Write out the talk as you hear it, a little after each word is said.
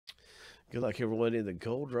Good luck, everyone, in the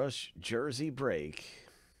Gold Rush Jersey break.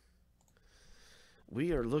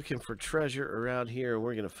 We are looking for treasure around here, and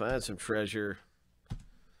we're going to find some treasure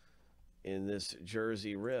in this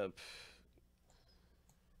jersey rip.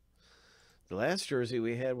 The last jersey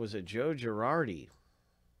we had was a Joe Girardi.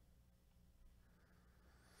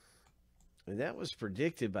 And that was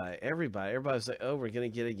predicted by everybody. Everybody's like, oh, we're going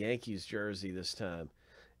to get a Yankees jersey this time.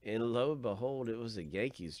 And lo and behold, it was a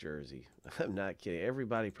Yankees jersey. I'm not kidding.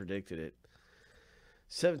 Everybody predicted it.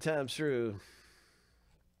 7 times through.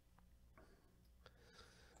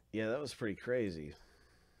 Yeah, that was pretty crazy.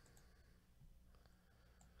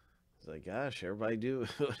 It's like, gosh, everybody knew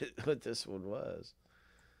what this one was.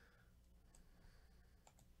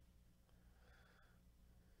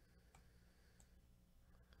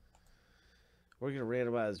 We're going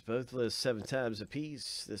to randomize both lists 7 times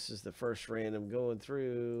apiece. This is the first random going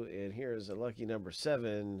through, and here's a lucky number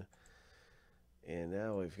 7. And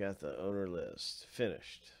now we've got the owner list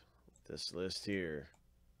finished. This list here,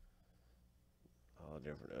 all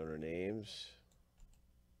different owner names.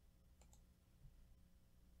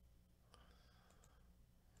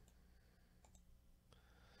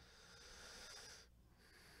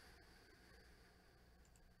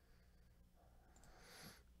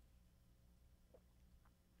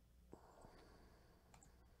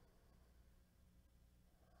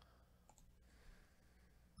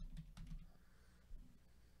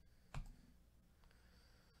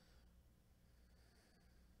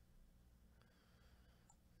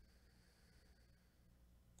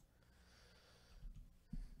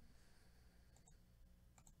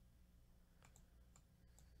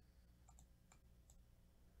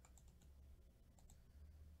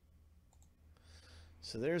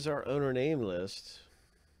 So there's our owner name list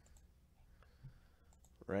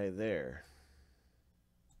right there.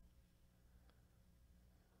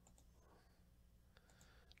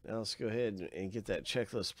 Now let's go ahead and get that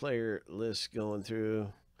checklist player list going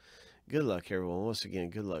through. Good luck, everyone. Once again,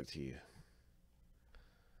 good luck to you.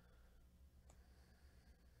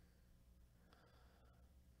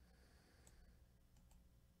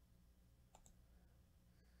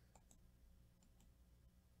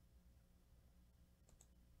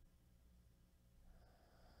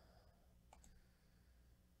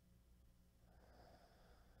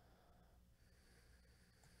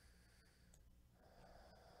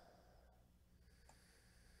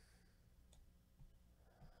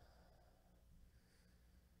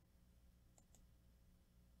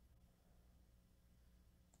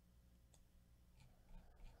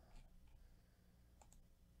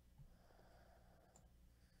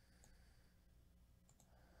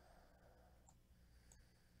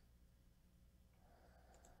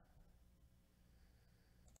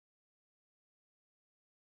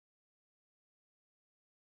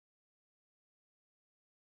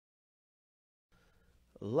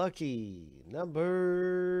 Lucky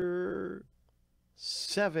number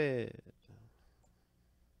 7.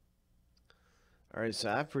 All right, so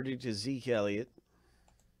I predicted Zeke Elliott,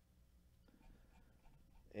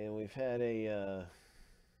 and we've had a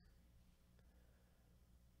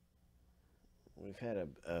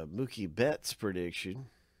Mookie Betts prediction.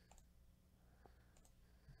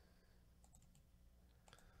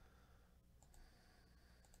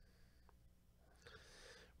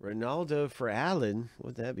 Ronaldo for Allen.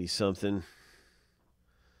 Would that be something?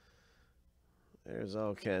 There's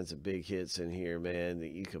all kinds of big hits in here, man, that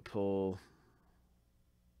you could pull.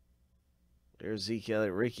 There's Zeke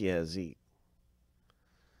Elliott. Ricky has Zeke.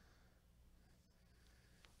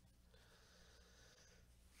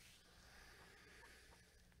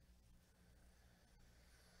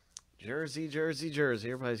 Jersey, Jersey,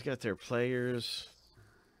 Jersey. Everybody's got their players.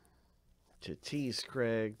 Tatis,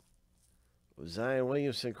 Craig. Zion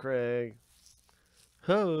Williamson, Craig.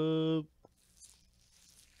 Hope.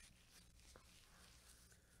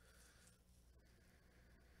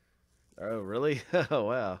 Oh, really? Oh,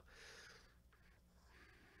 wow.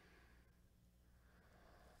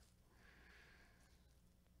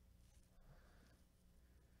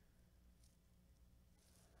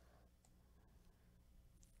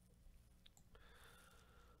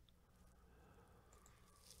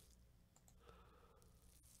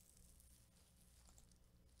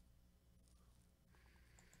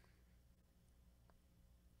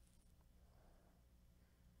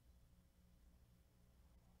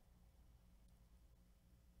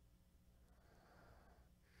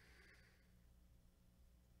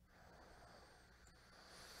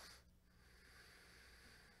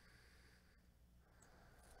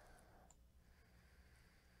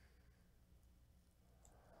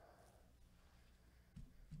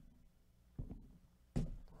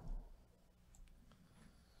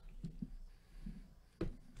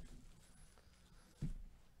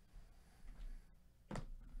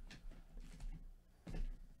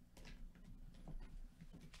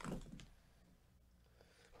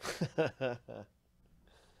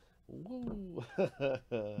 Woo.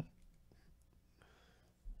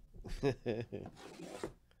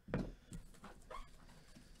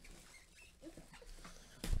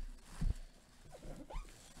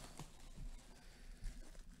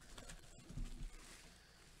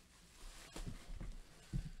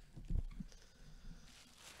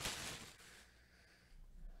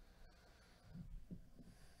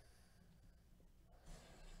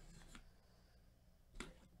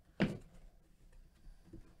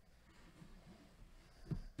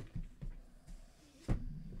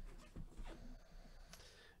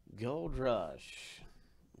 Gold Rush.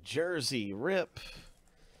 Jersey rip.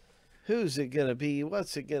 Who's it going to be?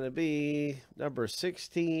 What's it going to be? Number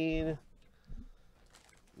 16.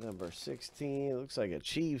 Number 16. Looks like a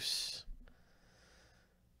Chiefs.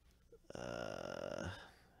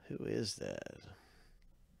 Who is that?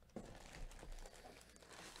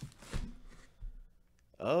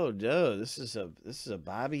 Oh no, this is a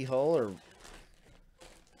Bobby Hull or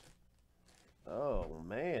oh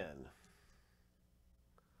man.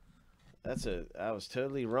 I was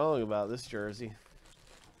totally wrong about this jersey.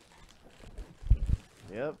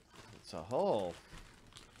 Yep, it's a Hull.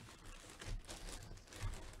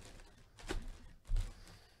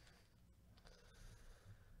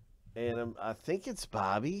 And I think it's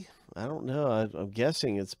Bobby. I don't know. I'm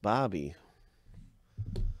guessing it's Bobby.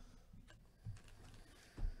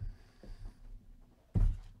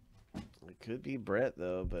 It could be Brett,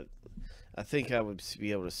 though, but I think I would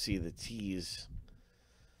be able to see the T's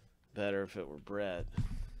better if it were Brett.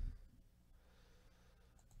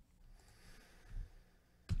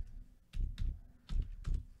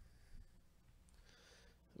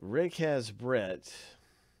 Rick has Brett.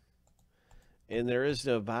 And there is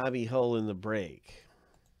no Bobby Hull in the break.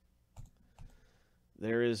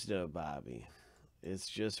 There is no Bobby. It's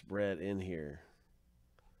just Brett in here.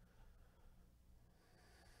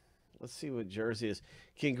 Let's see what jersey is.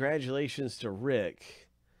 Congratulations to Rick.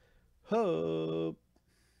 Hope.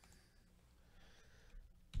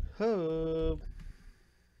 Hope.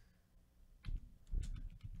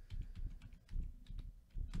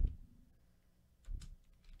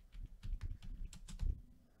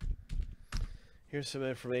 Here's some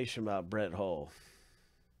information about Brett Hull.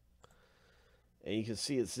 And you can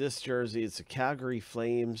see it's this jersey. It's the Calgary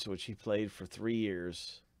Flames, which he played for 3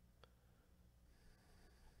 years.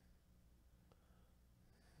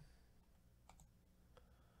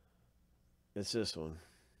 It's this one.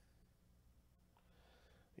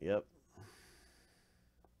 Yep.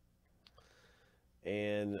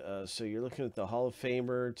 And so you're looking at the Hall of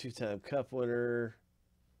Famer, 2-time Cup winner.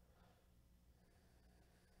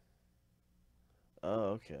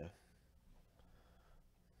 Oh, okay.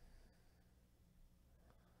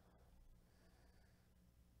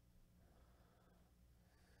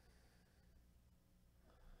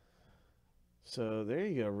 So there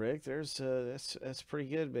you go, Rick. There's that's pretty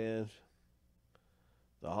good, man.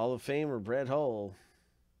 The Hall of Famer, Brett Hull.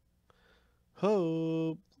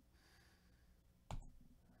 Hope.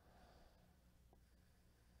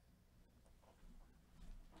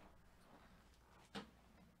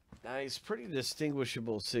 Nice, pretty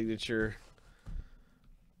distinguishable signature.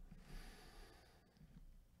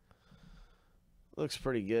 Looks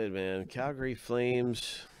pretty good, man. Calgary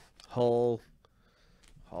Flames, Hull,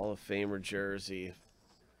 Hall of Famer jersey.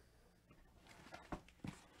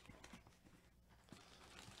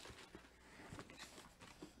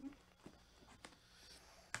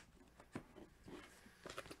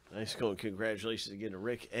 Nice going. Congratulations again to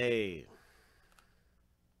Rick A.